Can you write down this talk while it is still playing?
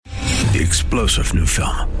the explosive new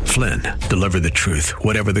film, Flynn, Deliver the Truth,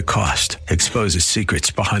 Whatever the Cost, exposes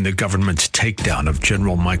secrets behind the government's takedown of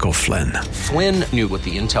General Michael Flynn. Flynn knew what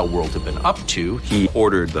the intel world had been up to. He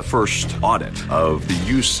ordered the first audit of the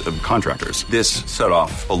use of contractors. This set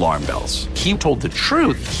off alarm bells. He told the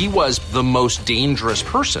truth. He was the most dangerous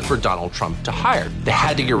person for Donald Trump to hire. They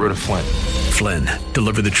had to get rid of Flynn. Flynn,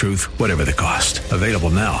 Deliver the Truth, Whatever the Cost. Available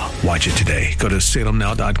now. Watch it today. Go to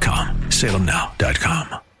salemnow.com.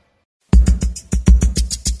 salemnow.com.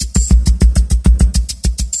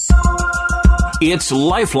 It's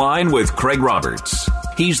Lifeline with Craig Roberts.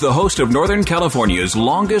 He's the host of Northern California's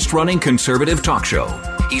longest-running conservative talk show.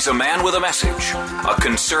 He's a man with a message, a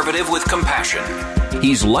conservative with compassion.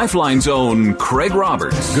 He's Lifeline's own Craig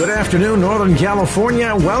Roberts. Good afternoon, Northern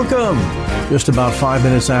California. Welcome. Just about 5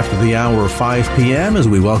 minutes after the hour of 5 p.m. as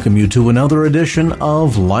we welcome you to another edition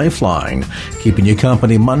of Lifeline. Keeping you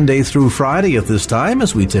company Monday through Friday at this time,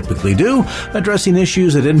 as we typically do, addressing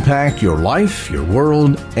issues that impact your life, your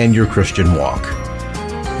world, and your Christian walk.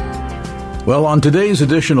 Well, on today's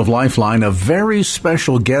edition of Lifeline, a very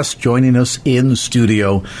special guest joining us in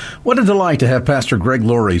studio. What a delight to have Pastor Greg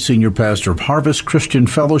Laurie, Senior Pastor of Harvest Christian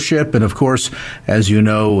Fellowship, and of course, as you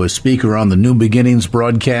know, a speaker on the New Beginnings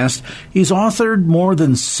broadcast. He's authored more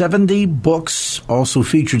than 70 books, also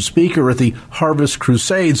featured speaker at the Harvest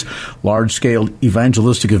Crusades, large-scale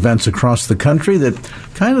evangelistic events across the country that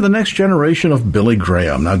kind of the next generation of Billy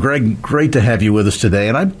Graham. Now, Greg, great to have you with us today,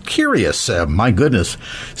 and I'm curious, my goodness,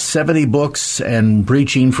 70 books and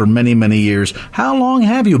preaching for many, many years. How long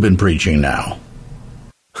have you been preaching now?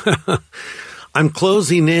 I'm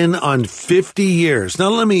closing in on 50 years. Now,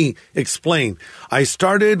 let me explain. I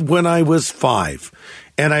started when I was 5,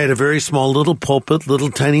 and I had a very small little pulpit,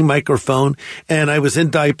 little tiny microphone, and I was in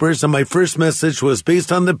diapers, and my first message was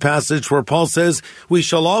based on the passage where Paul says, we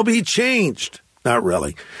shall all be changed. Not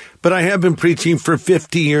really. But I have been preaching for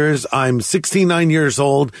 50 years. I'm 69 years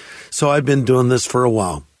old, so I've been doing this for a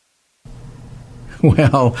while.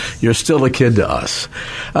 Well, you're still a kid to us.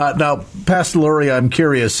 Now, Pastor Laurie, I'm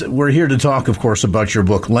curious. We're here to talk, of course, about your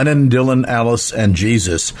book, Lennon, Dylan, Alice, and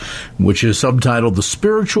Jesus, which is subtitled The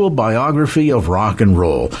Spiritual Biography of Rock and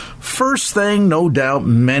Roll. First thing, no doubt,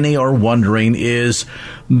 many are wondering is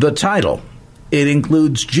the title. It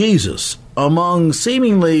includes Jesus among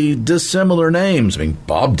seemingly dissimilar names. I mean,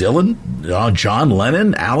 Bob Dylan, John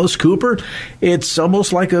Lennon, Alice Cooper. It's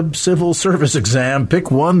almost like a civil service exam. Pick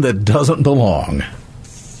one that doesn't belong.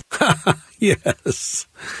 Yes.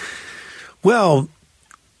 Well,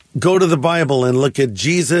 go to the Bible and look at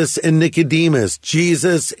Jesus and Nicodemus,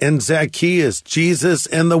 Jesus and Zacchaeus, Jesus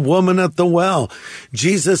and the woman at the well,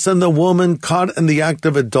 Jesus and the woman caught in the act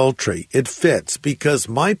of adultery. It fits because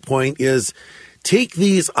my point is, take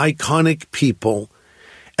these iconic people,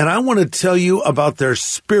 and I want to tell you about their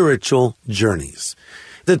spiritual journeys.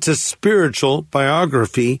 That's a spiritual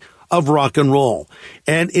biography of rock and roll.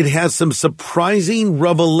 And it has some surprising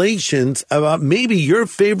revelations about maybe your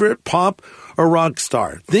favorite pop or rock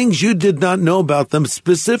star, things you did not know about them,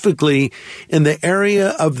 specifically in the area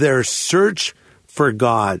of their search for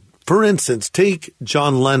God. For instance, take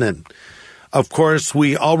John Lennon. Of course,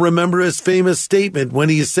 we all remember his famous statement when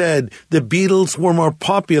he said the Beatles were more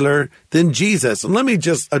popular than Jesus. And let me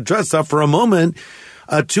just address that for a moment.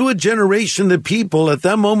 To a generation of people at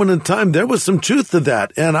that moment in time, there was some truth to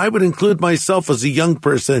that. And I would include myself as a young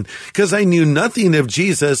person because I knew nothing of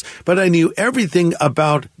Jesus, but I knew everything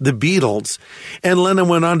about the Beatles. And Lennon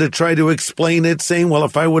went on to try to explain it, saying, well,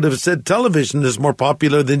 if I would have said television is more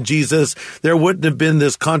popular than Jesus, there wouldn't have been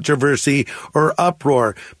this controversy or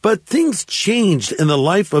uproar. But things changed in the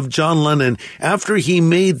life of John Lennon after he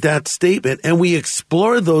made that statement, and we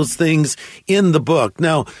explore those things in the book.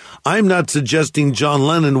 Now, I'm not suggesting John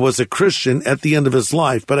Lennon was a Christian at the end of his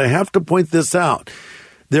life, but I have to point this out.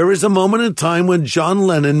 There is a moment in time when John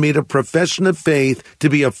Lennon made a profession of faith to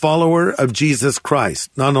be a follower of Jesus Christ.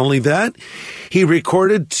 Not only that, he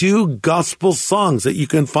recorded 2 gospel songs that you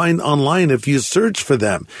can find online if you search for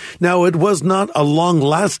them. Now, it was not a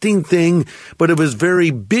long-lasting thing, but it was very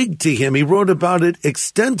big to him. He wrote about it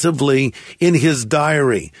extensively in his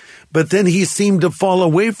diary. But then he seemed to fall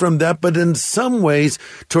away from that, but in some ways,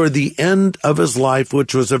 toward the end of his life,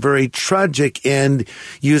 which was a very tragic end,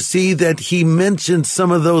 you see that he mentioned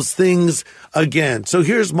some of those things again. So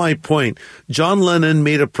here's my point. John Lennon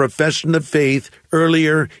made a profession of faith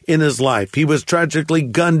earlier in his life. He was tragically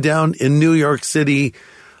gunned down in New York City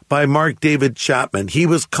by Mark David Chapman. He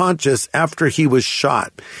was conscious after he was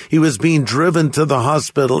shot. He was being driven to the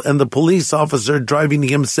hospital, and the police officer driving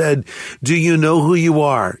him said, "Do you know who you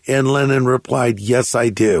are?" And Lennon replied, "Yes, I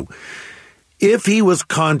do." If he was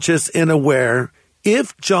conscious and aware,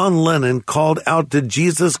 If John Lennon called out to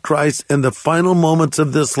Jesus Christ in the final moments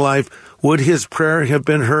of this life, would his prayer have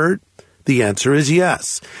been heard? The answer is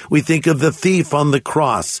yes. We think of the thief on the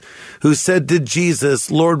cross who said to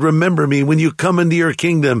Jesus, Lord, remember me when you come into your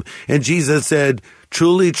kingdom. And Jesus said,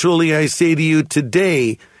 truly, truly, I say to you,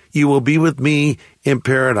 today you will be with me in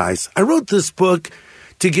paradise. I wrote this book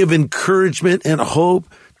to give encouragement and hope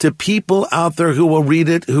to people out there who will read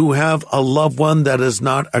it who have a loved one that is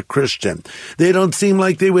not a Christian. They don't seem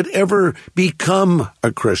like they would ever become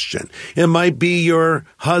a Christian. It might be your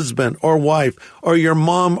husband or wife or your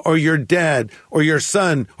mom or your dad or your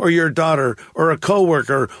son or your daughter or a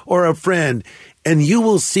coworker or a friend. And you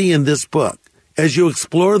will see in this book, as you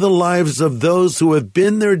explore the lives of those who have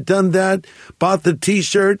been there, done that, bought the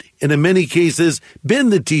T-shirt, and in many cases, been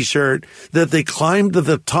the T-shirt, that they climbed to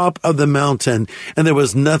the top of the mountain and there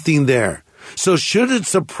was nothing there. So should it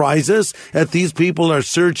surprise us that these people are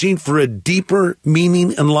searching for a deeper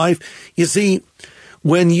meaning in life? You see,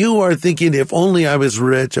 when you are thinking, if only I was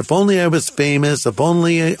rich, if only I was famous, if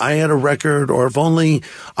only I had a record, or if only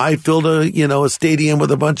I filled a stadium with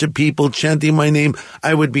a bunch of people chanting my name,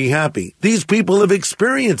 I would be happy. These people have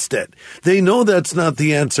experienced it. They know that's not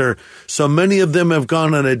the answer. So many of them have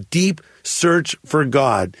gone on a deep search for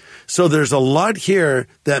God. So there's a lot here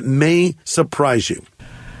that may surprise you.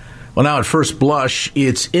 Well, now, at first blush,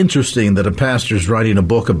 it's interesting that a pastor's writing a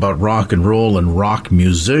book about rock and roll and rock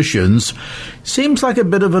musicians. Seems like a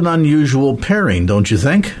bit of an unusual pairing, don't you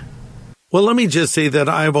think? Well, let me just say that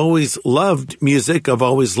I've always loved music. I've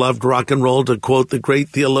always loved rock and roll. To quote the great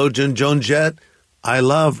theologian Joan Jett, I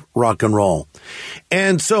love rock and roll.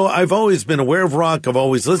 And so I've always been aware of rock. I've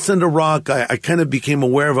always listened to rock. I kind of became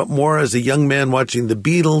aware of it more as a young man watching the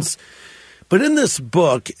Beatles. But in this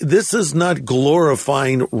book, this is not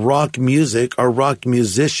glorifying rock music or rock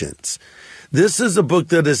musicians. This is a book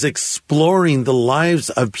that is exploring the lives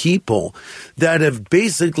of people that have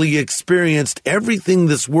basically experienced everything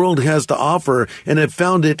this world has to offer and have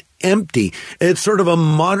found it empty. It's sort of a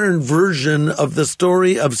modern version of the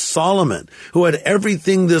story of Solomon, who had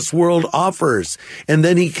everything this world offers. And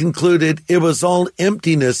then he concluded it was all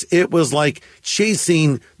emptiness. It was like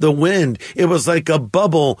chasing the wind. It was like a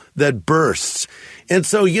bubble that bursts. And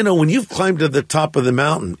so, when you've climbed to the top of the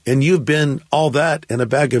mountain and you've been all that in a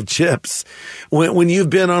bag of chips, when you've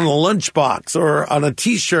been on a lunchbox or on a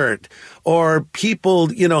T-shirt, or people,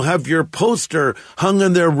 have your poster hung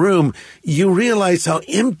in their room, you realize how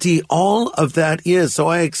empty all of that is. So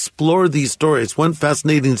I explore these stories. One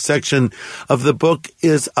fascinating section of the book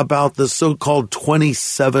is about the so-called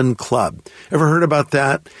 27 Club. Ever heard about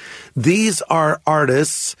that? These are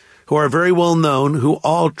artists who are very well known, who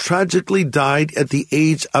all tragically died at the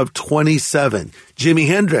age of 27. Jimi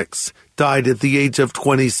Hendrix died at the age of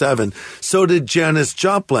 27. So did Janis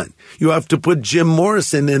Joplin. You have to put Jim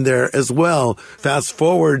Morrison in there as well. Fast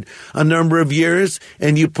forward a number of years,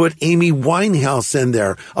 and you put Amy Winehouse in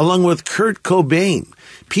there, along with Kurt Cobain.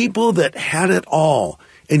 People that had it all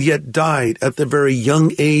and yet died at the very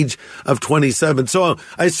young age of 27. So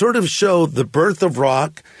I sort of show the birth of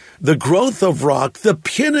rock, the growth of rock, the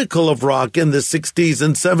pinnacle of rock in the 60s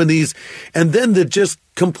and 70s, and then the just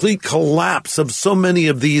complete collapse of so many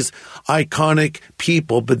of these iconic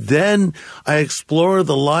people. But then I explore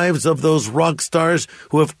the lives of those rock stars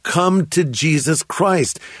who have come to Jesus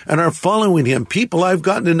Christ and are following him. People I've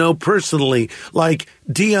gotten to know personally, like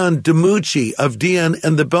Dion DiMucci of Dion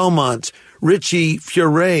and the Belmonts, Richie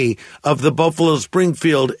Furay of the Buffalo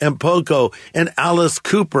Springfield and Poco, and Alice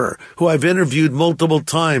Cooper, who I've interviewed multiple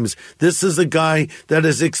times. This is a guy that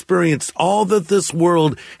has experienced all that this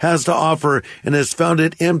world has to offer and has found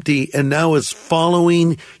it empty and now is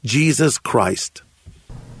following Jesus Christ.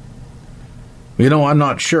 I'm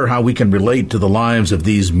not sure how we can relate to the lives of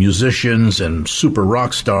these musicians and super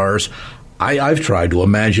rock stars. I've tried to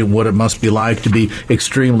imagine what it must be like to be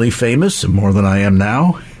extremely famous, more than I am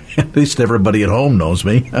now. At least everybody at home knows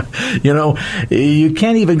me. You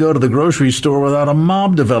can't even go to the grocery store without a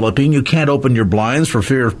mob developing. You can't open your blinds for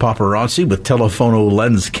fear of paparazzi with telephoto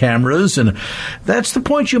lens cameras. And that's the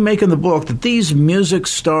point you make in the book, that these music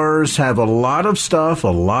stars have a lot of stuff, a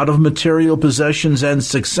lot of material possessions and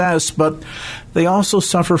success, but they also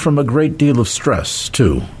suffer from a great deal of stress,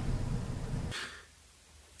 too.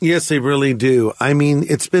 Yes, they really do. I mean,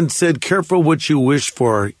 it's been said, careful what you wish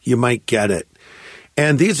for, you might get it.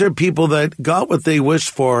 And these are people that got what they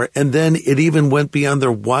wished for, and then it even went beyond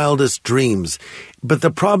their wildest dreams. But the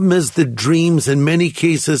problem is the dreams, in many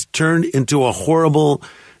cases, turned into a horrible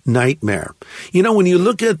nightmare. When you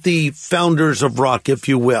look at the founders of rock, if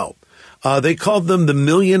you will, they called them the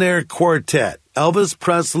Millionaire Quartet. Elvis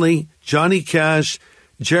Presley, Johnny Cash,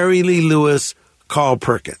 Jerry Lee Lewis, Carl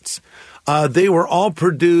Perkins. They were all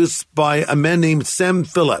produced by a man named Sam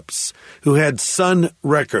Phillips, who had Sun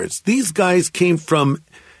Records. These guys came from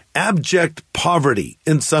abject poverty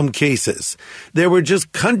in some cases. They were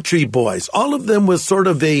just country boys. All of them was sort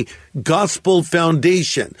of a gospel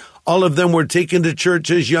foundation. All of them were taken to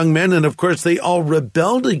church as young men, and of course they all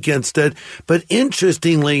rebelled against it. But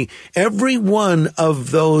interestingly, every one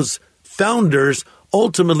of those founders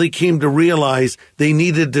ultimately came to realize they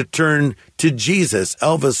needed to turn to Jesus.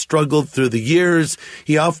 Elvis struggled through the years.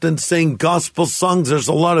 He often sang gospel songs. There's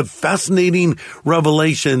a lot of fascinating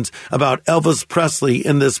revelations about Elvis Presley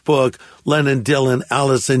in this book, Lennon, Dylan,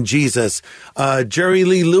 Alice, and Jesus. Jerry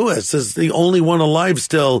Lee Lewis is the only one alive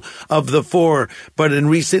still of the four, but in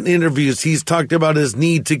recent interviews, he's talked about his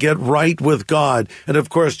need to get right with God. And of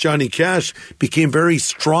course, Johnny Cash became very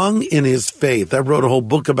strong in his faith. I wrote a whole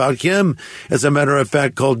book about him, as a matter of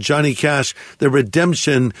fact, called Johnny Cash, The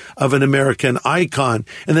Redemption of an American Icon.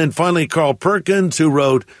 And then finally, Carl Perkins, who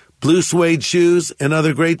wrote Blue Suede Shoes and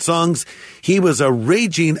other great songs. He was a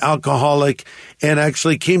raging alcoholic and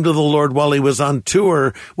actually came to the Lord while he was on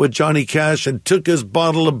tour with Johnny Cash and took his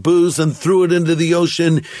bottle of booze and threw it into the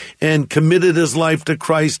ocean and committed his life to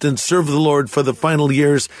Christ and served the Lord for the final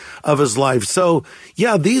years of his life. So,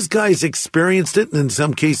 yeah, these guys experienced it, and in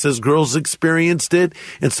some cases girls experienced it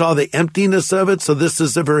and saw the emptiness of it. So this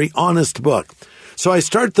is a very honest book. So I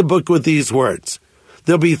start the book with these words.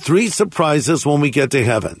 There'll be 3 surprises when we get to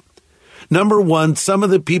heaven. Number 1, some of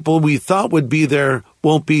the people we thought would be there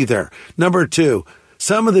won't be there. Number 2,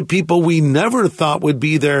 some of the people we never thought would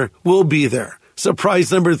be there will be there. Surprise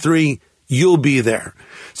number 3, you'll be there.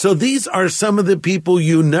 So these are some of the people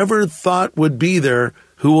you never thought would be there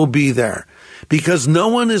who will be there, because no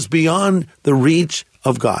one is beyond the reach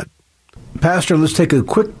of God. Pastor, let's take a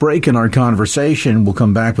quick break in our conversation. We'll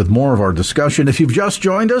come back with more of our discussion. If you've just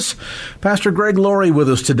joined us, Pastor Greg Laurie with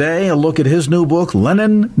us today. A look at his new book,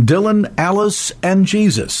 Lennon, Dylan, Alice, and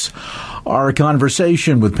Jesus. Our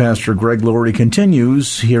conversation with Pastor Greg Laurie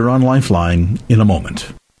continues here on Lifeline in a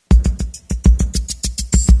moment.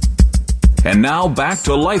 And now back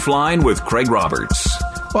to Lifeline with Craig Roberts.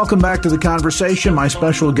 Welcome back to the conversation. My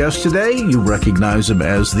special guest today, you recognize him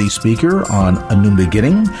as the speaker on A New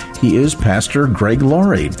Beginning. He is Pastor Greg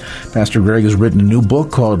Laurie. Pastor Greg has written a new book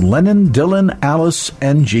called Lennon, Dylan, Alice,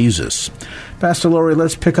 and Jesus. Pastor Laurie,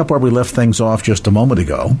 let's pick up where we left things off just a moment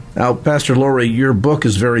ago. Now, Pastor Laurie, your book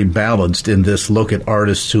is very balanced in this look at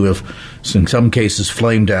artists who have, in some cases,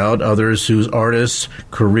 flamed out, others whose artists'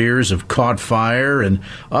 careers have caught fire, and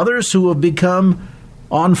others who have become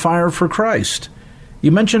on fire for Christ.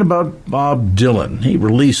 You mentioned about Bob Dylan. He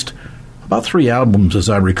released about 3 albums, as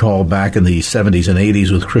I recall, back in the 70s and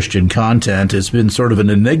 80s with Christian content. It's been sort of an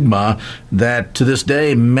enigma that, to this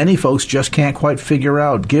day, many folks just can't quite figure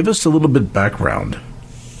out. Give us a little bit background.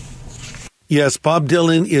 Yes, Bob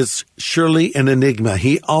Dylan is surely an enigma.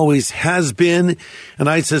 He always has been, and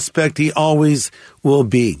I suspect he always will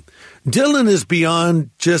be. Dylan is beyond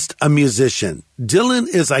just a musician. Dylan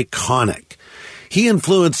is iconic. He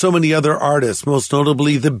influenced so many other artists, most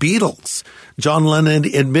notably the Beatles. John Lennon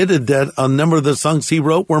admitted that a number of the songs he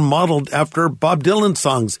wrote were modeled after Bob Dylan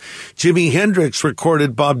songs. Jimi Hendrix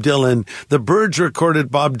recorded Bob Dylan. The Byrds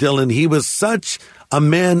recorded Bob Dylan. He was such a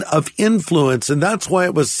man of influence, and that's why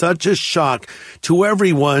it was such a shock to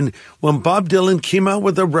everyone when Bob Dylan came out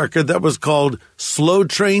with a record that was called Slow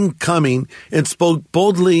Train Coming and spoke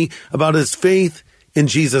boldly about his faith in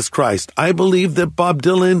Jesus Christ. I believe that Bob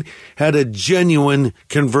Dylan had a genuine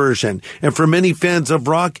conversion. And for many fans of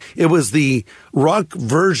rock, it was the rock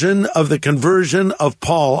version of the conversion of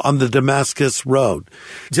Paul on the Damascus Road.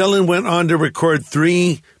 Dylan went on to record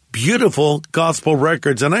 3 beautiful gospel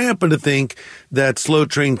records, and I happen to think that Slow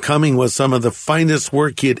Train Coming was some of the finest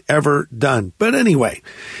work he had ever done. But anyway,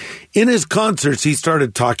 in his concerts, he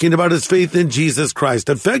started talking about his faith in Jesus Christ.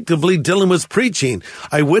 Effectively, Dylan was preaching.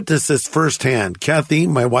 I witnessed this firsthand. Kathy,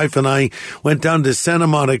 my wife, and I went down to Santa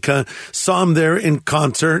Monica, saw him there in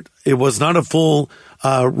concert. It was not a full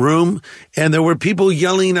room, and there were people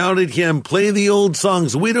yelling out at him, "Play the old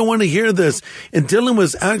songs. We don't want to hear this." And Dylan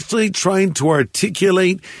was actually trying to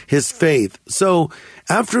articulate his faith. So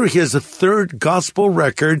after his 3rd gospel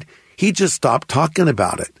record, he just stopped talking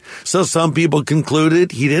about it. So some people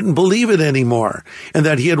concluded he didn't believe it anymore and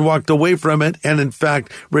that he had walked away from it and, in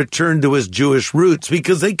fact, returned to his Jewish roots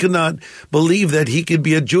because they could not believe that he could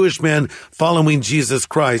be a Jewish man following Jesus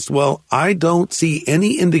Christ. Well, I don't see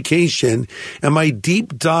any indication in my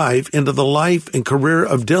deep dive into the life and career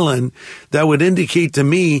of Dylan that would indicate to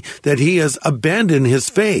me that he has abandoned his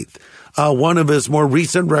faith. One of his more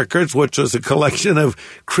recent records, which was a collection of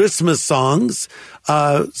Christmas songs,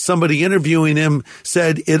 somebody interviewing him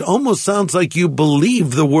said, it almost sounds like you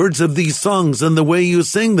believe the words of these songs and the way you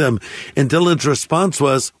sing them. And Dylan's response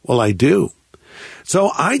was, well, I do.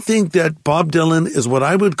 So I think that Bob Dylan is what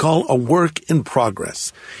I would call a work in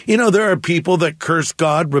progress. You know, there are people that curse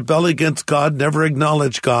God, rebel against God, never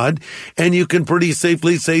acknowledge God, and you can pretty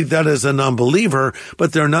safely say that as a non-believer,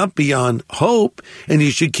 but they're not beyond hope, and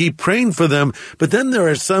you should keep praying for them. But then there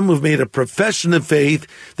are some who've made a profession of faith.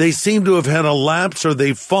 They seem to have had a lapse or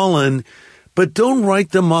they've fallen, but don't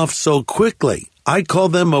write them off so quickly. I call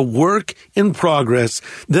them a work in progress.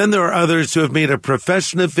 Then there are others who have made a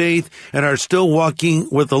profession of faith and are still walking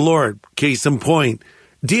with the Lord. Case in point,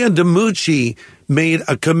 Dion DiMucci made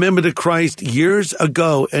a commitment to Christ years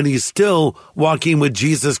ago, and he's still walking with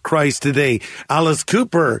Jesus Christ today. Alice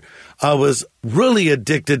Cooper was really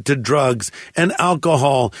addicted to drugs and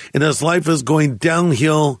alcohol, and his life is going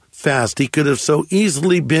downhill fast. He could have so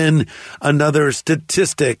easily been another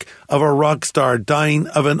statistic of a rock star dying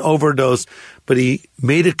of an overdose, but he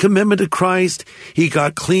made a commitment to Christ. He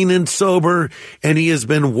got clean and sober, and he has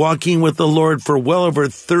been walking with the Lord for well over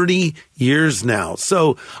 30 years now.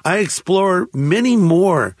 So I explore many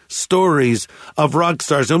more stories of rock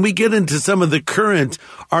stars, and we get into some of the current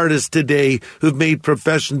artists today who've made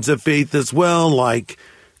professions of faith as well, like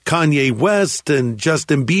Kanye West and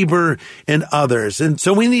Justin Bieber and others. And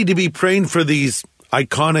so we need to be praying for these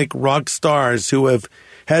iconic rock stars who have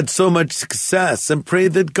had so much success, and pray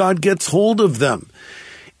that God gets hold of them,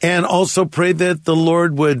 and also pray that the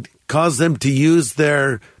Lord would cause them to use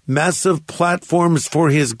their massive platforms for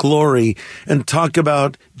his glory and talk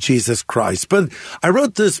about Jesus Christ. But I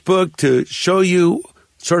wrote this book to show you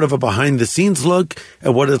sort of a behind-the-scenes look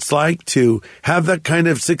at what it's like to have that kind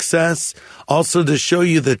of success, also to show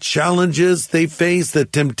you the challenges they face, the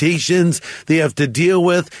temptations they have to deal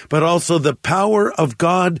with, but also the power of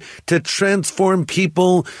God to transform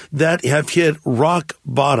people that have hit rock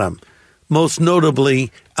bottom, most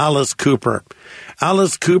notably Alice Cooper.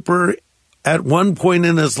 Alice Cooper, at one point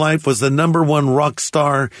in his life, was the number one rock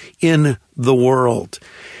star in the world.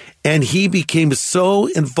 And he became so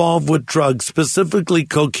involved with drugs, specifically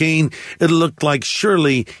cocaine, it looked like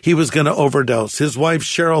surely he was going to overdose. His wife,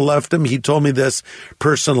 Cheryl, left him. He told me this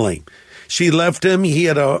personally. She left him. He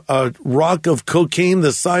had a rock of cocaine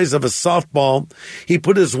the size of a softball. He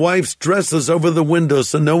put his wife's dresses over the window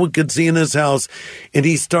so no one could see in his house. And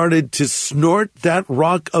he started to snort that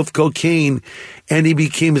rock of cocaine. And he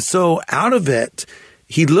became so out of it.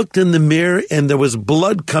 He looked in the mirror and there was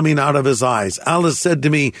blood coming out of his eyes. Alice said to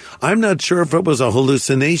me, I'm not sure if it was a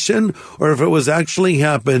hallucination or if it was actually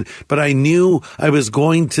happened, but I knew I was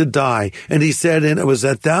going to die. And he said, and it was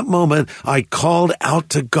at that moment I called out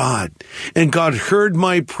to God, and God heard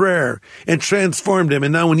my prayer and transformed him.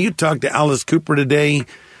 And now when you talk to Alice Cooper today,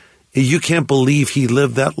 you can't believe he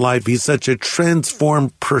lived that life. He's such a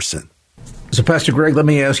transformed person. So, Pastor Greg, let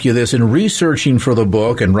me ask you this. In researching for the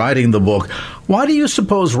book and writing the book, why do you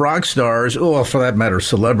suppose rock stars, or for that matter,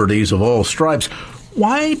 celebrities of all stripes,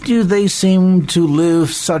 why do they seem to live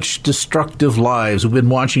such destructive lives? We've been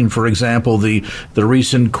watching, for example, the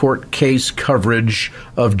recent court case coverage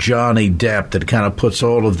of Johnny Depp that kind of puts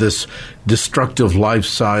all of this destructive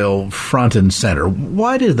lifestyle front and center.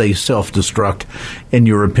 Why do they self-destruct, in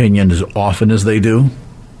your opinion, as often as they do?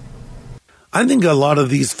 I think a lot of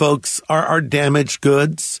these folks are damaged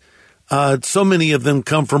goods. So many of them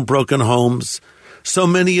come from broken homes. So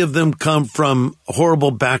many of them come from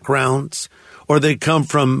horrible backgrounds, or they come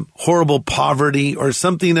from horrible poverty or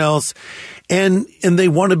something else. And they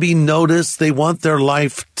want to be noticed. They want their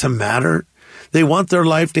life to matter. They want their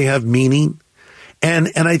life to have meaning. And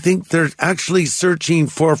I think they're actually searching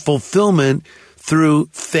for fulfillment through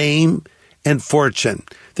fame and fortune.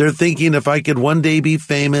 They're thinking, if I could one day be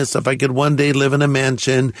famous, if I could one day live in a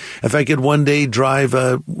mansion, if I could one day drive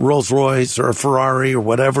a Rolls Royce or a Ferrari or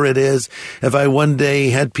whatever it is, if I one day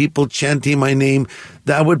had people chanting my name,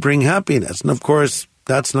 that would bring happiness. And of course,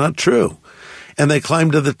 that's not true. And they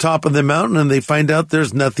climb to the top of the mountain and they find out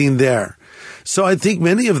there's nothing there. So I think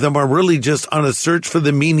many of them are really just on a search for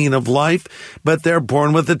the meaning of life, but they're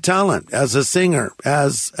born with a talent as a singer,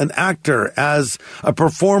 as an actor, as a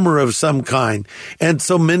performer of some kind. And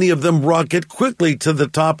so many of them rocket quickly to the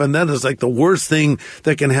top, and that is like the worst thing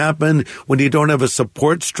that can happen when you don't have a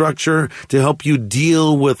support structure to help you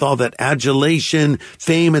deal with all that adulation,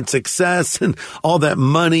 fame, and success, and all that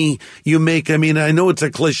money you make. I mean, I know it's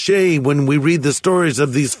a cliche when we read the stories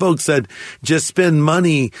of these folks that just spend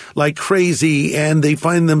money like crazy empty and they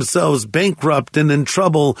find themselves bankrupt and in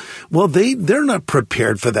trouble, well, they're not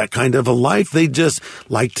prepared for that kind of a life. They just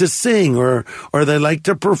like to sing or they like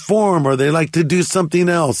to perform or they like to do something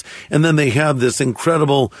else. And then they have this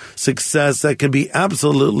incredible success that can be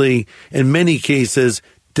absolutely, in many cases,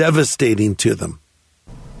 devastating to them.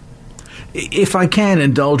 If I can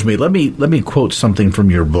indulge me, let me quote something from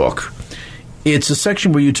your book. It's a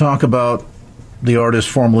section where you talk about the artist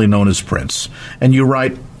formerly known as Prince, and you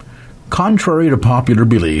write, "Contrary to popular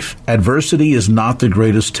belief, adversity is not the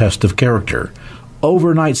greatest test of character.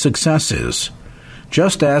 Overnight success is.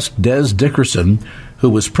 Just ask Des Dickerson, who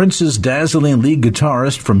was Prince's dazzling lead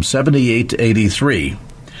guitarist from 78 to 83.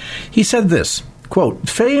 He said this, quote,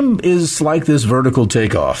 "Fame is like this vertical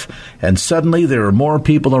takeoff, and suddenly there are more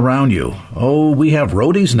people around you. Oh, we have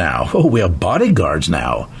roadies now. Oh, we have bodyguards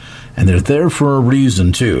now. And they're there for a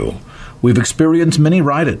reason, too. We've experienced many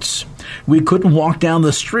riots. We couldn't walk down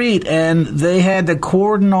the street, and they had to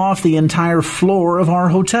cordon off the entire floor of our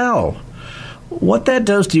hotel." What that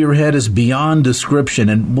does to your head is beyond description,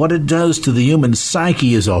 and what it does to the human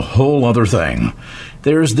psyche is a whole other thing.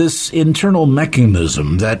 There's this internal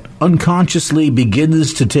mechanism that unconsciously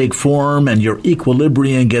begins to take form, and your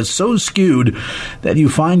equilibrium gets so skewed that you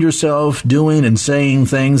find yourself doing and saying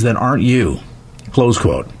things that aren't you. Close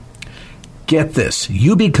quote. Get this,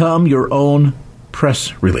 you become your own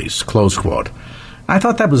press release, close quote. I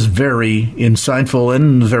thought that was very insightful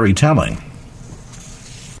and very telling.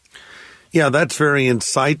 Yeah, that's very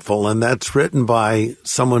insightful, and that's written by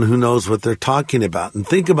someone who knows what they're talking about. And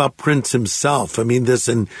think about Prince himself. I mean, this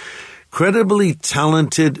incredibly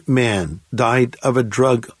talented man died of a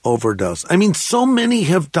drug overdose. I mean, so many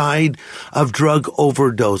have died of drug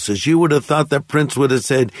overdoses. You would have thought that Prince would have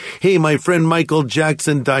said, "Hey, my friend Michael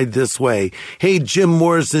Jackson died this way. Hey, Jim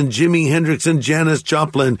Morrison, Jimi Hendrix, and Janis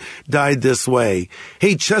Joplin died this way.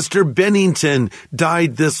 Hey, Chester Bennington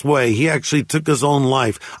died this way. He actually took his own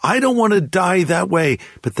life. I don't want to die that way."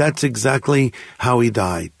 But that's exactly how he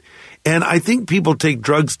died. And I think people take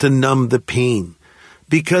drugs to numb the pain,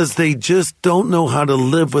 because they just don't know how to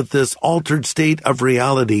live with this altered state of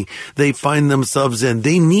reality they find themselves in.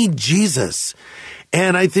 They need Jesus.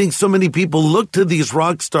 And I think so many people look to these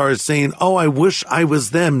rock stars saying, "Oh, I wish I was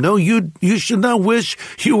them." No, you should not wish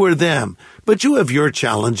you were them. But you have your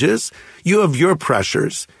challenges. You have your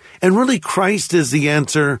pressures. And really, Christ is the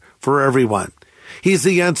answer for everyone. He's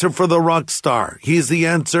the answer for the rock star. He's the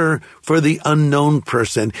answer for the unknown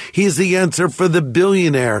person. He's the answer for the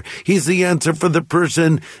billionaire. He's the answer for the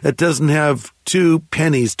person that doesn't have 2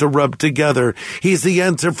 pennies to rub together. He's the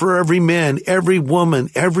answer for every man, every woman,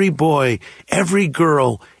 every boy, every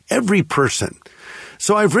girl, every person.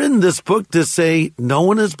 So I've written this book to say no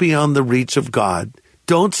one is beyond the reach of God.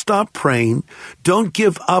 Don't stop praying. Don't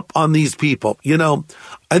give up on these people. You know,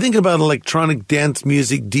 I think about electronic dance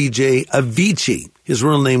music DJ Avicii. His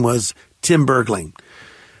real name was Tim Bergling.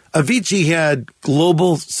 Avicii had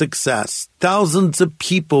global success. Thousands of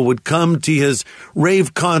people would come to his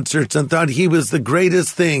rave concerts and thought he was the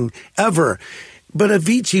greatest thing ever. But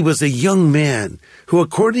Avicii was a young man who,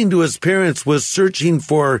 according to his parents, was searching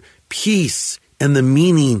for peace and the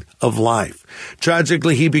meaning of life.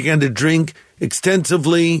 Tragically, he began to drink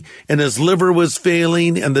extensively, and his liver was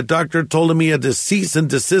failing, and the doctor told him he had to cease and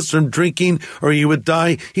desist from drinking or he would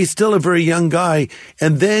die. He's still a very young guy.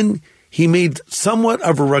 And then he made somewhat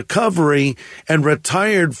of a recovery and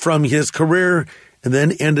retired from his career, and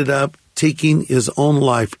then ended up taking his own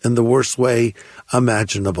life in the worst way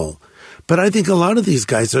imaginable. But I think a lot of these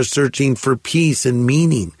guys are searching for peace and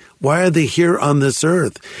meaning. Why are they here on this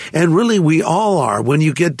earth? And really, we all are when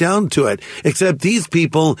you get down to it, except these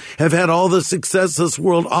people have had all the success this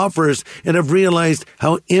world offers and have realized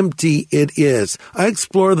how empty it is. I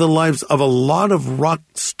explore the lives of a lot of rock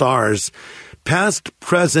stars, past,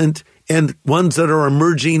 present, and ones that are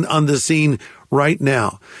emerging on the scene right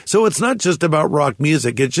now. So it's not just about rock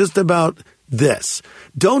music. It's just about this.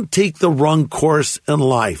 Don't take the wrong course in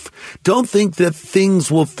life. Don't think that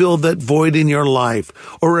things will fill that void in your life,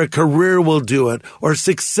 or a career will do it, or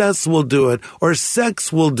success will do it, or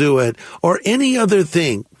sex will do it, or any other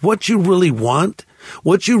thing. What you really want,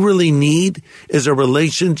 what you really need, is a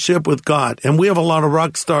relationship with God. And we have a lot of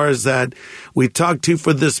rock stars that we talked to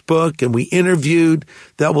for this book and we interviewed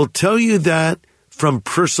that will tell you that from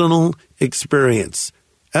personal experience.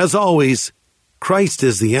 As always, Christ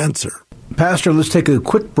is the answer. Pastor, let's take a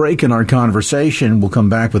quick break in our conversation. We'll come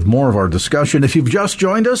back with more of our discussion. If you've just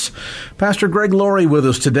joined us, Pastor Greg Laurie with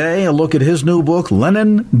us today. A look at his new book,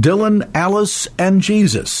 Lennon, Dylan, Alice, and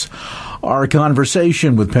Jesus. Our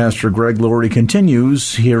conversation with Pastor Greg Laurie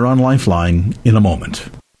continues here on Lifeline in a moment.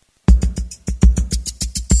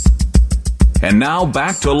 And now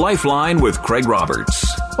back to Lifeline with Craig Roberts.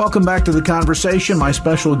 Welcome back to the conversation. My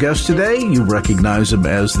special guest today, you recognize him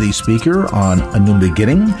as the speaker on A New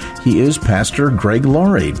Beginning. He is Pastor Greg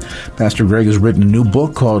Laurie. Pastor Greg has written a new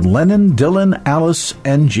book called Lennon, Dylan, Alice,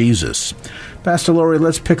 and Jesus. Pastor Laurie,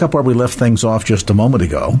 let's pick up where we left things off just a moment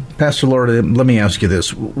ago. Pastor Laurie, let me ask you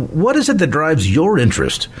this. What is it that drives your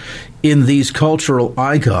interest in these cultural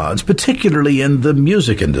icons, particularly in the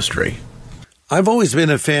music industry? I've always been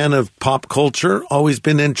a fan of pop culture, always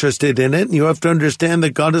been interested in it. And you have to understand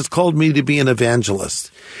that God has called me to be an evangelist.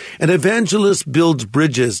 An evangelist builds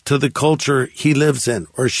bridges to the culture he lives in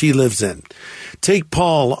or she lives in. Take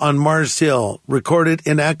Paul on Mars Hill, recorded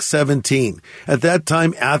in Acts 17. At that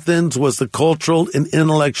time, Athens was the cultural and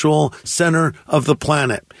intellectual center of the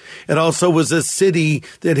planet. It also was a city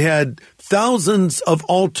that had thousands of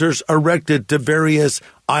altars erected to various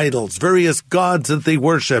idols, various gods that they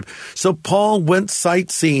worship. So Paul went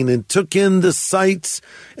sightseeing and took in the sights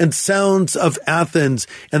and sounds of Athens.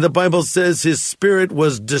 And the Bible says his spirit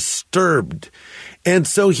was disturbed. And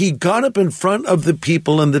so he got up in front of the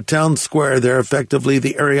people in the town square there, effectively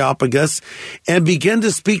the Areopagus, and began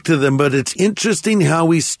to speak to them. But it's interesting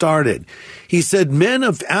how he started. He said, "Men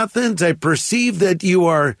of Athens, I perceive that you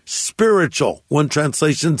are spiritual." One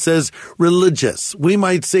translation says religious. We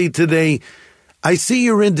might say today, I see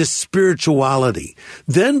you're into spirituality.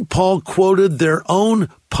 Then Paul quoted their own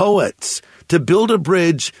poets to build a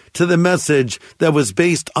bridge to the message that was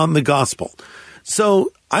based on the gospel.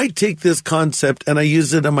 So I take this concept and I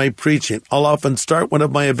use it in my preaching. I'll often start one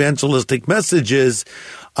of my evangelistic messages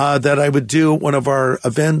that I would do at one of our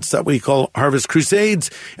events that we call Harvest Crusades.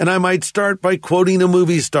 And I might start by quoting a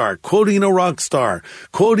movie star, quoting a rock star,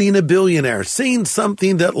 quoting a billionaire, saying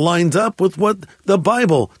something that lines up with what the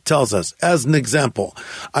Bible tells us. As an example,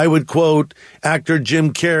 I would quote actor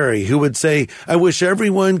Jim Carrey, who would say, "I wish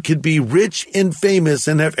everyone could be rich and famous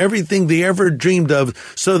and have everything they ever dreamed of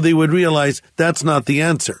so they would realize that's not the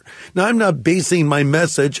answer." Now, I'm not basing my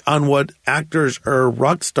message on what actors or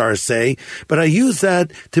rock stars say, but I use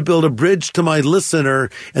that to build a bridge to my listener,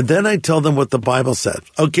 and then I tell them what the Bible says.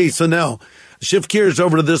 Okay, so now shift gears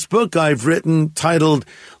over to this book I've written titled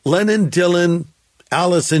Lennon, Dylan,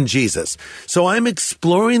 Alice, and Jesus. So I'm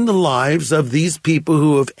exploring the lives of these people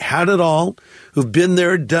who have had it all, who've been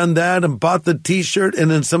there, done that, and bought the T-shirt,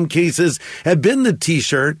 and in some cases have been the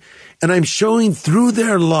T-shirt, and I'm showing through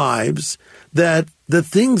their lives that the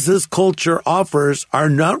things this culture offers are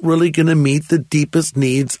not really going to meet the deepest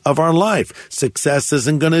needs of our life. Success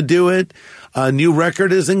isn't going to do it. A new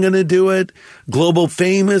record isn't going to do it. Global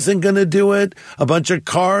fame isn't going to do it. A bunch of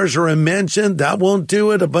cars or a mansion, that won't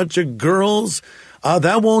do it. A bunch of girls,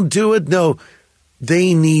 that won't do it. No,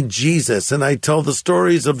 they need Jesus. And I tell the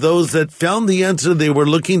stories of those that found the answer they were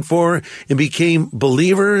looking for and became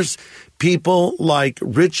believers. People like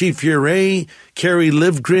Richie Furay, Carrie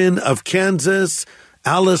Livgren of Kansas,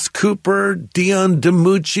 Alice Cooper, Dion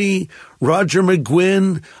DiMucci, Roger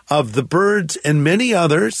McGuinn of the Byrds, and many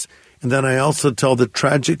others. And then I also tell the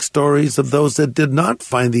tragic stories of those that did not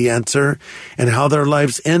find the answer and how their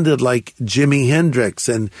lives ended, like Jimi Hendrix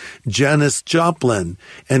and Janis Joplin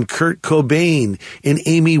and Kurt Cobain and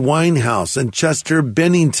Amy Winehouse and Chester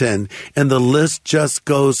Bennington, and the list just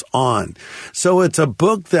goes on. So it's a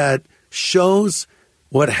book that shows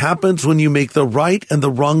what happens when you make the right and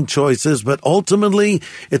the wrong choices, but ultimately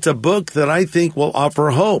it's a book that I think will offer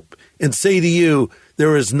hope and say to you,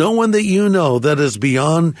 there is no one that you know that is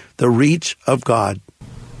beyond the reach of God.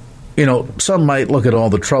 You know, some might look at all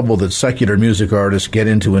the trouble that secular music artists get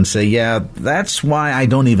into and say, yeah, that's why I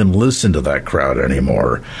don't even listen to that crowd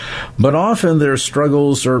anymore. But often their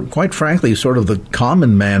struggles are, quite frankly, sort of the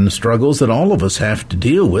common man struggles that all of us have to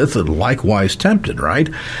deal with, and likewise tempted, right?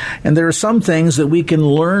 And there are some things that we can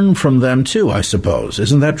learn from them too, I suppose.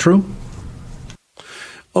 Isn't that true?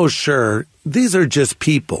 Oh, sure. These are just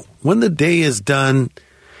people. When the day is done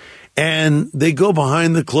and they go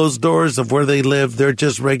behind the closed doors of where they live, they're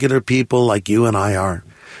just regular people like you and I are.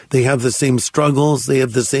 They have the same struggles. They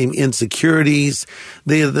have the same insecurities.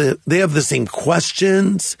 They have the same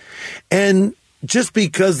questions. And just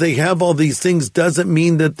because they have all these things doesn't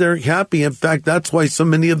mean that they're happy. In fact, that's why so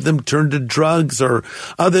many of them turn to drugs or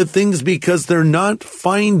other things, because they're not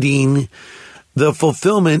finding the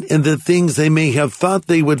fulfillment in the things they may have thought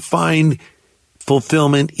they would find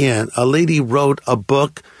fulfillment in. A lady wrote a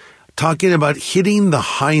book talking about hitting the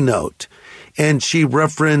high note, and she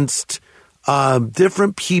referenced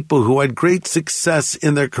different people who had great success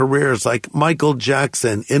in their careers, like Michael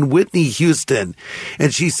Jackson and Whitney Houston.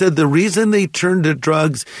 And she said the reason they turned to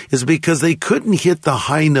drugs is because they couldn't hit the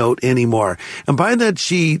high note anymore. And by that,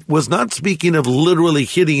 she was not speaking of literally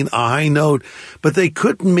hitting a high note, but they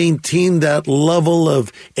couldn't maintain that level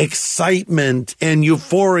of excitement and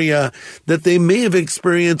euphoria that they may have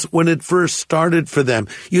experienced when it first started for them.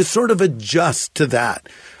 You sort of adjust to that.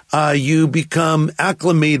 You become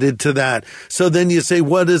acclimated to that. So then you say,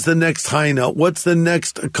 what is the next high note? What's the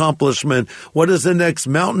next accomplishment? What is the next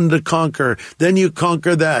mountain to conquer? Then you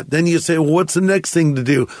conquer that. Then you say, well, what's the next thing to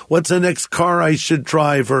do? What's the next car I should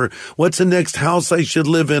drive? Or what's the next house I should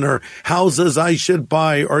live in? Or houses I should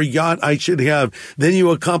buy? Or yacht I should have? Then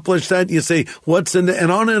you accomplish that. You say,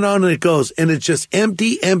 and on it goes. And it's just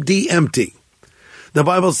empty, empty, empty. The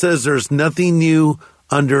Bible says there's nothing new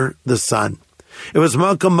under the sun. It was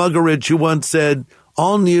Malcolm Muggeridge who once said,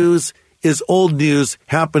 all news is old news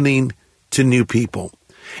happening to new people.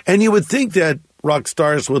 And you would think that rock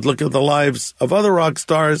stars would look at the lives of other rock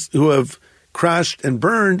stars who have crashed and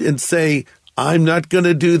burned and say, I'm not going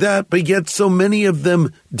to do that, but yet so many of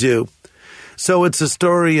them do. So it's a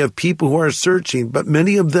story of people who are searching, but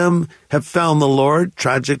many of them have found the Lord.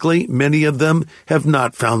 Tragically, many of them have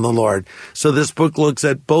not found the Lord. So this book looks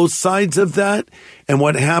at both sides of that and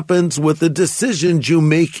what happens with the decisions you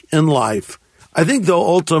make in life. I think, though,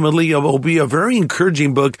 ultimately it will be a very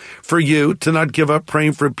encouraging book for you to not give up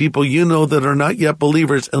praying for people you know that are not yet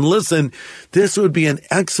believers. And listen, this would be an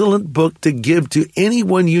excellent book to give to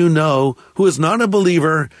anyone you know who is not a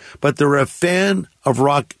believer, but they're a fan of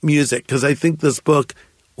rock music, because I think this book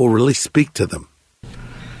will really speak to them.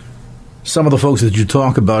 Some of the folks that you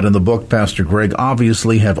talk about in the book, Pastor Greg,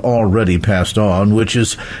 obviously have already passed on, which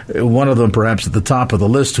is one of them perhaps at the top of the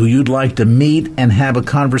list who you'd like to meet and have a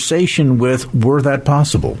conversation with, were that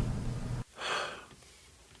possible.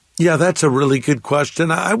 Yeah, that's a really good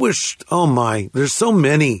question. I wish, there's so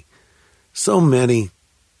many.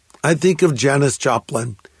 I think of Janis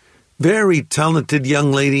Joplin, very talented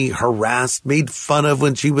young lady, harassed, made fun of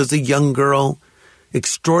when she was a young girl,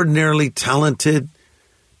 extraordinarily talented.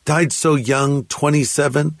 Died so young,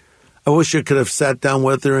 27. I wish I could have sat down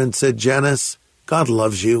with her and said, Janis, God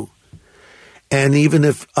loves you. And even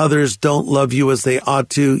if others don't love you as they ought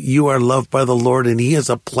to, you are loved by the Lord, and He has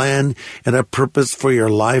a plan and a purpose for your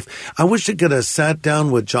life. I wish I could have sat down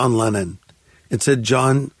with John Lennon and said,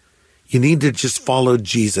 John, you need to just follow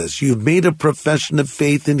Jesus. You've made a profession of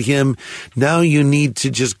faith in Him. Now you need to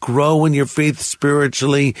just grow in your faith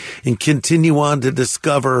spiritually and continue on to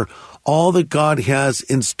discover all that God has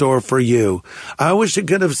in store for you. I wish I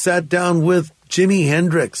could have sat down with Jimi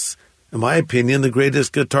Hendrix, in my opinion, the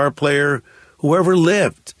greatest guitar player who ever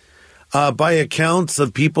lived. By accounts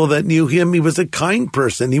of people that knew him, he was a kind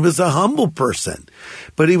person. He was a humble person.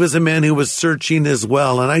 But he was a man who was searching as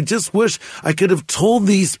well. And I just wish I could have told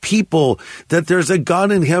these people that there's a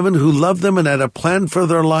God in heaven who loved them and had a plan for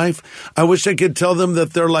their life. I wish I could tell them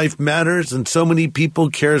that their life matters and so many people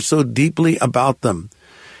care so deeply about them.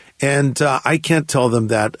 And I can't tell them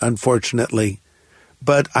that, unfortunately.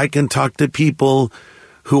 But I can talk to people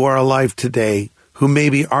who are alive today, who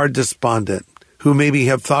maybe are despondent, who maybe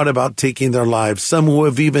have thought about taking their lives, some who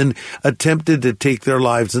have even attempted to take their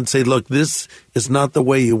lives and say, look, this is not the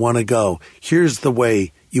way you want to go. Here's the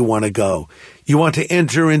way you want to go. You want to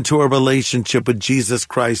enter into a relationship with Jesus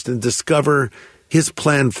Christ and discover His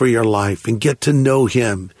plan for your life and get to know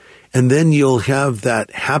Him. And then you'll have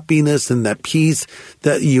that happiness and that peace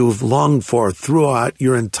that you've longed for throughout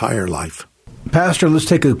your entire life. Pastor, let's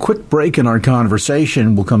take a quick break in our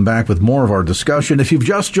conversation. We'll come back with more of our discussion. If you've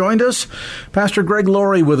just joined us, Pastor Greg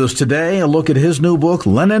Laurie with us today. A look at his new book,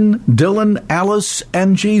 Lennon, Dylan, Alice,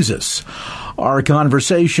 and Jesus. Our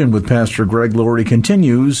conversation with Pastor Greg Laurie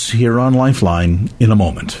continues here on Lifeline in a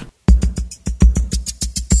moment.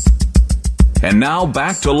 And now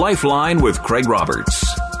back to Lifeline with Craig Roberts.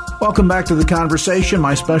 Welcome back to the conversation.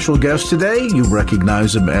 My special guest today, you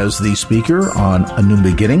recognize him as the speaker on A New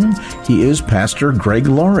Beginning. He is Pastor Greg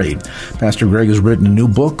Laurie. Pastor Greg has written a new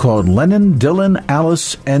book called Lennon, Dylan,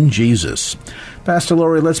 Alice, and Jesus. Pastor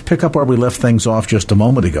Laurie, let's pick up where we left things off just a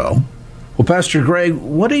moment ago. Well, Pastor Greg,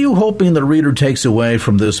 what are you hoping the reader takes away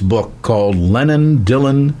from this book called Lennon,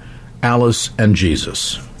 Dylan, Alice, and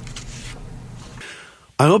Jesus?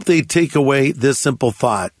 I hope they take away this simple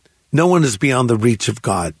thought. No one is beyond the reach of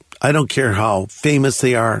God. I don't care how famous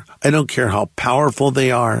they are. I don't care how powerful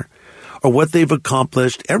they are or what they've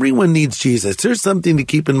accomplished. Everyone needs Jesus. There's something to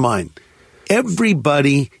keep in mind.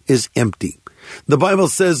 Everybody is empty. The Bible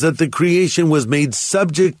says that the creation was made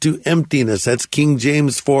subject to emptiness. That's King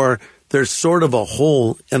James for there's sort of a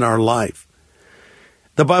hole in our life.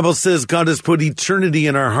 The Bible says God has put eternity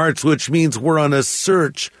in our hearts, which means we're on a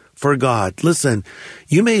search for God. Listen,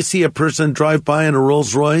 you may see a person drive by in a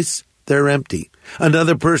Rolls Royce, they're empty.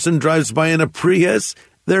 Another person drives by in a Prius,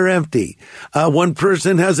 they're empty. One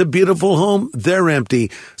person has a beautiful home, they're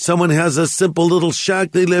empty. Someone has a simple little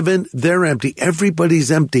shack they live in, they're empty.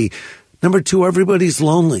 Everybody's empty. Number two, everybody's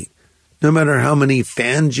lonely. No matter how many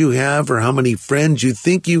fans you have or how many friends you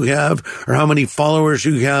think you have or how many followers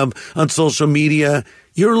you have on social media,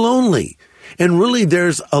 you're lonely. And really,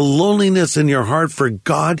 there's a loneliness in your heart for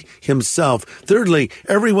God himself. Thirdly,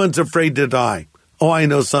 everyone's afraid to die. Oh, I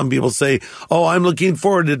know some people say, oh, I'm looking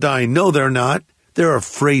forward to dying. No, they're not. They're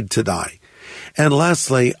afraid to die. And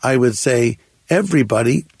lastly, I would say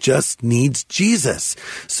everybody just needs Jesus.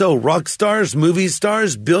 So rock stars, movie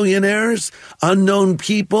stars, billionaires, unknown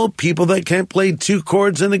people, people that can't play two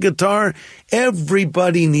chords in a guitar,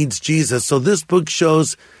 everybody needs Jesus. So this book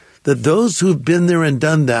shows that those who've been there and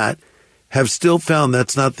done that have still found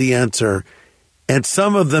that's not the answer. And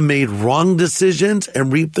some of them made wrong decisions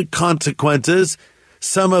and reaped the consequences.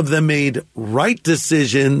 Some of them made right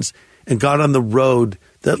decisions and got on the road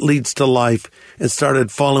that leads to life and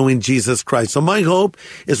started following Jesus Christ. So my hope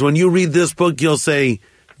is when you read this book, you'll say,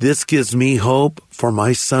 this gives me hope for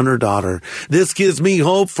my son or daughter. This gives me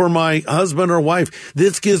hope for my husband or wife.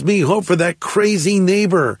 This gives me hope for that crazy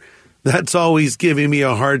neighbor that's always giving me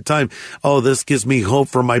a hard time. Oh, this gives me hope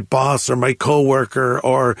for my boss or my coworker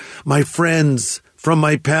or my friends from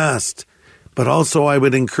my past. But also I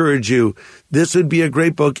would encourage you, this would be a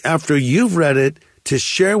great book after you've read it to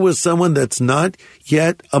share with someone that's not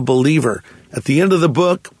yet a believer. At the end of the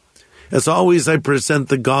book, as always, I present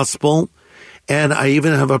the gospel, and I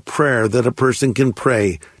even have a prayer that a person can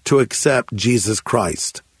pray to accept Jesus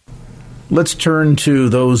Christ. Let's turn to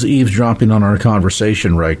those eavesdropping on our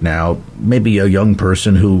conversation right now. Maybe a young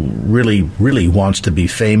person who really, really wants to be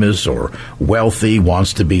famous or wealthy,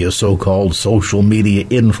 wants to be a so-called social media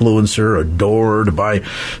influencer, adored by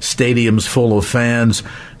stadiums full of fans.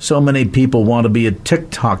 So many people want to be a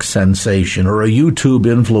TikTok sensation or a YouTube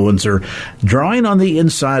influencer. Drawing on the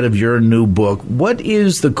inside of your new book, what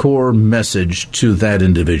is the core message to that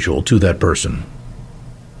individual, to that person?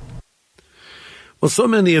 Well, so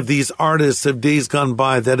many of these artists of days gone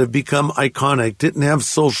by that have become iconic didn't have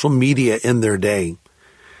social media in their day.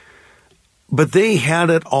 But they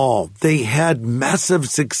had it all. They had massive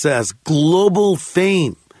success, global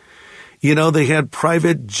fame. You know, they had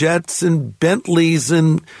private jets and Bentleys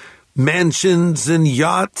and mansions and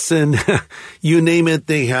yachts and you name it,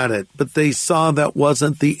 they had it. But they saw that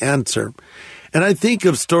wasn't the answer. And I think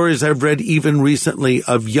of stories I've read even recently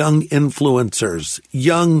of young influencers,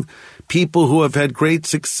 young people who have had great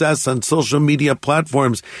success on social media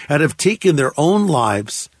platforms and have taken their own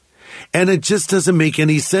lives. And it just doesn't make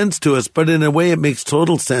any sense to us, but in a way it makes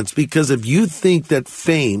total sense, because if you think that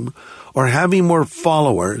fame or having more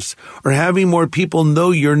followers or having more people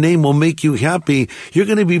know your name will make you happy, you're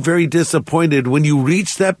going to be very disappointed when you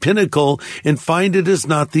reach that pinnacle and find it is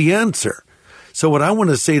not the answer. So what I want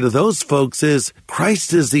to say to those folks is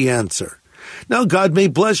Christ is the answer. Now, God may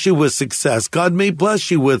bless you with success. God may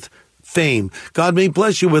bless you with fame. God may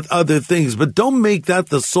bless you with other things, but don't make that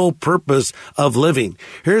the sole purpose of living.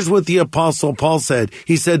 Here's what the Apostle Paul said.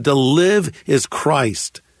 He said, to live is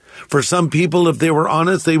Christ. For some people, if they were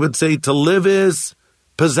honest, they would say to live is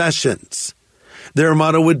possessions. Their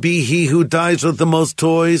motto would be, he who dies with the most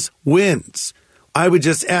toys wins. I would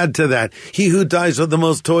just add to that, he who dies with the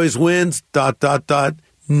most toys wins, ...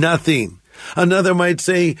 nothing. Another might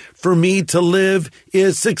say, for me to live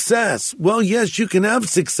is success. Well, yes, you can have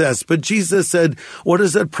success, but Jesus said, what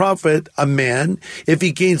does it profit a man if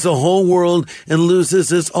he gains the whole world and loses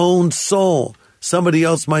his own soul? Somebody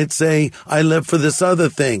else might say, I live for this other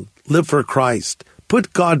thing. Live for Christ.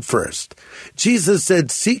 Put God first. Jesus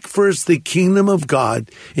said, seek first the kingdom of God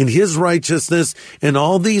and his righteousness, and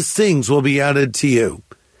all these things will be added to you.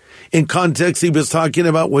 In context, he was talking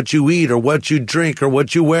about what you eat or what you drink or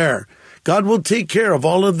what you wear. God will take care of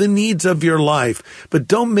all of the needs of your life, but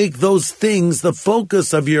don't make those things the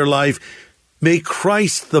focus of your life. Make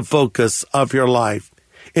Christ the focus of your life.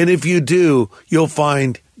 And if you do, you'll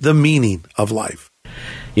find the meaning of life.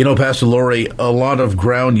 You know, Pastor Laurie, a lot of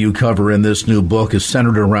ground you cover in this new book is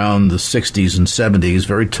centered around the 60s and 70s,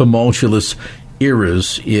 very tumultuous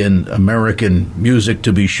eras in American music,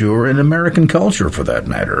 to be sure, and American culture, for that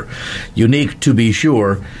matter. Unique, to be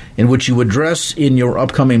sure, in which you address in your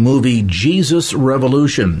upcoming movie, Jesus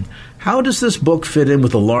Revolution. How does this book fit in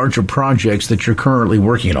with the larger projects that you're currently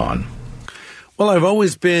working on? Well, I've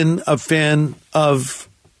always been a fan of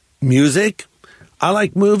music. I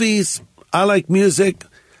like movies. I like music.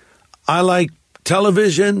 I like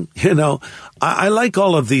television, I like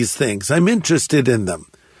all of these things. I'm interested in them.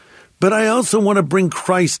 But I also want to bring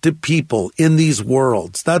Christ to people in these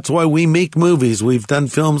worlds. That's why we make movies. We've done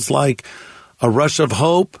films like A Rush of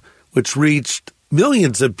Hope, which reached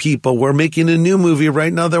millions of people. We're making a new movie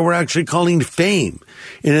right now that we're actually calling Fame.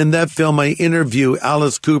 And in that film, I interview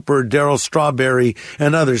Alice Cooper, Darryl Strawberry,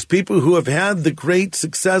 and others, people who have had the great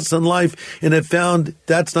success in life and have found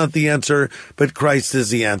that's not the answer, but Christ is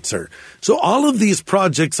the answer. So all of these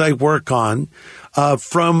projects I work on,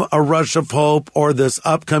 from A Rush of Hope or this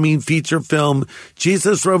upcoming feature film,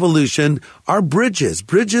 Jesus Revolution, are bridges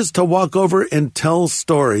to walk over and tell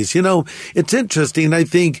stories. It's interesting. I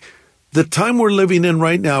think the time we're living in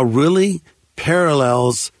right now really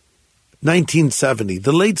parallels 1970,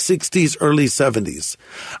 the late 60s, early 70s.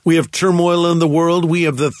 We have turmoil in the world. We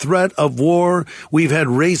have the threat of war. We've had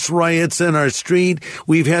race riots in our street.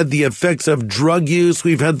 We've had the effects of drug use.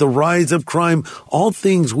 We've had the rise of crime, all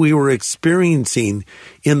things we were experiencing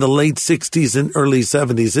in the late 60s and early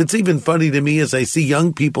 70s. It's even funny to me as I see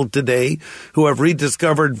young people today who have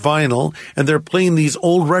rediscovered vinyl and they're playing these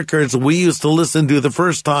old records we used to listen to the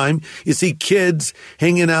first time. You see kids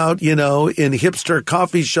hanging out, in hipster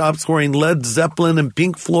coffee shops wearing Led Zeppelin and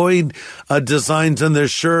Pink Floyd designs on their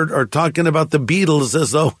shirt or talking about the Beatles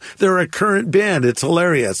as though they're a current band. It's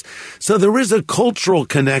hilarious. So there is a cultural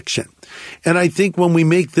connection. And I think when we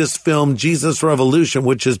make this film, Jesus Revolution,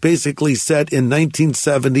 which is basically set in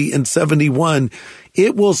 1970 and 71,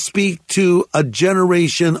 it will speak to a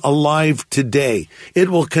generation alive today. It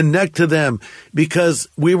will connect to them because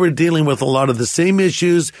we were dealing with a lot of the same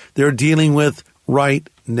issues they're dealing with right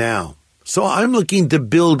now. So I'm looking to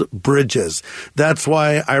build bridges. That's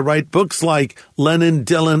why I write books like Lennon,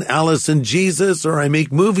 Dylan, Alice, and Jesus, or I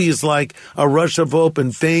make movies like A Rush of Hope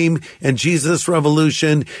and Fame and Jesus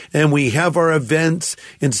Revolution, and we have our events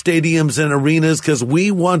in stadiums and arenas because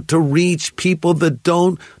we want to reach people that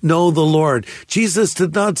don't know the Lord. Jesus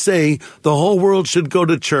did not say the whole world should go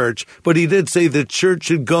to church, but he did say the church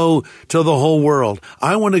should go to the whole world.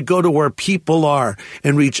 I want to go to where people are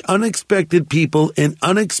and reach unexpected people in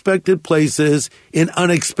unexpected places in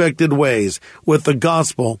unexpected ways with the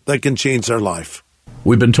gospel that can change their life.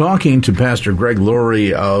 We've been talking to Pastor Greg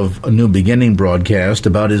Laurie of A New Beginning broadcast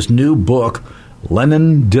about his new book,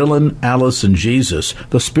 Lennon, Dylan, Alice, and Jesus,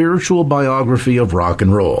 the spiritual biography of rock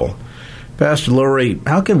and roll. Pastor Laurie,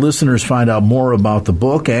 how can listeners find out more about the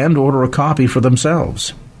book and order a copy for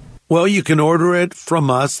themselves? Well, you can order it from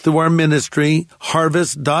us through our ministry,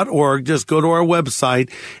 harvest.org. Just go to our website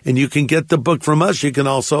and you can get the book from us. You can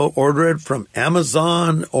also order it from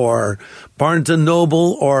Amazon or Barnes &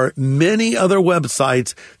 Noble or many other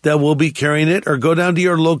websites that will be carrying it, or go down to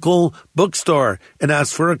your local bookstore and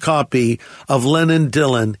ask for a copy of Lennon,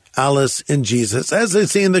 Dylan, Alice, and Jesus. As they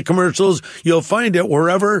say in the commercials, you'll find it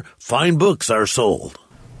wherever fine books are sold.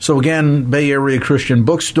 So again, Bay Area Christian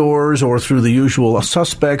bookstores or through the usual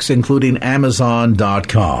suspects, including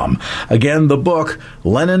Amazon.com. Again, the book,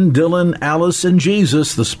 Lennon, Dylan, Alice, and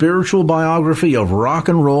Jesus, the spiritual biography of rock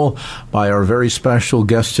and roll, by our very special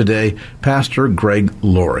guest today, Pastor Greg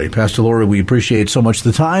Laurie. Pastor Laurie, we appreciate so much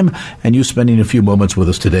the time and you spending a few moments with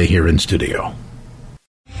us today here in studio.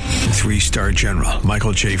 3-star General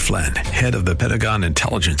Michael J. Flynn, head of the Pentagon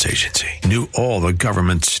Intelligence Agency, knew all the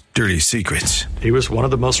government's dirty secrets. He was one of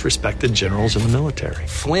the most respected generals in the military.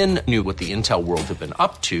 Flynn knew what the intel world had been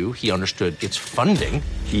up to. He understood its funding.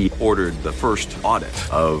 He ordered the first audit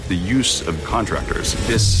of the use of contractors.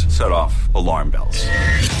 This set off alarm bells.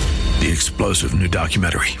 The explosive new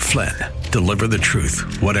documentary, Flynn, Deliver the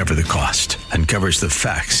Truth, Whatever the Cost, uncovers the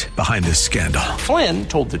facts behind this scandal. Flynn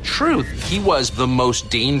told the truth. He was the most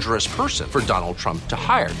dangerous person for Donald Trump to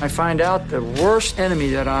hire. I find out the worst enemy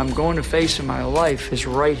that I'm going to face in my life is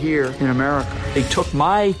right here in America. They took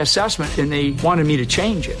my assessment and they wanted me to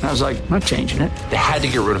change it. And I was like, I'm not changing it. They had to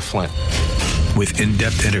get rid of Flynn. With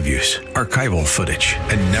in-depth interviews, archival footage,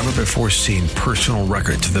 and never-before-seen personal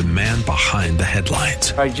records of the man behind the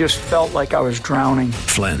headlines. I just felt like I was drowning.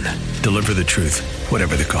 Flynn, Deliver the Truth,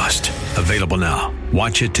 Whatever the Cost. Available now.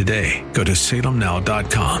 Watch it today. Go to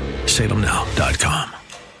salemnow.com. salemnow.com.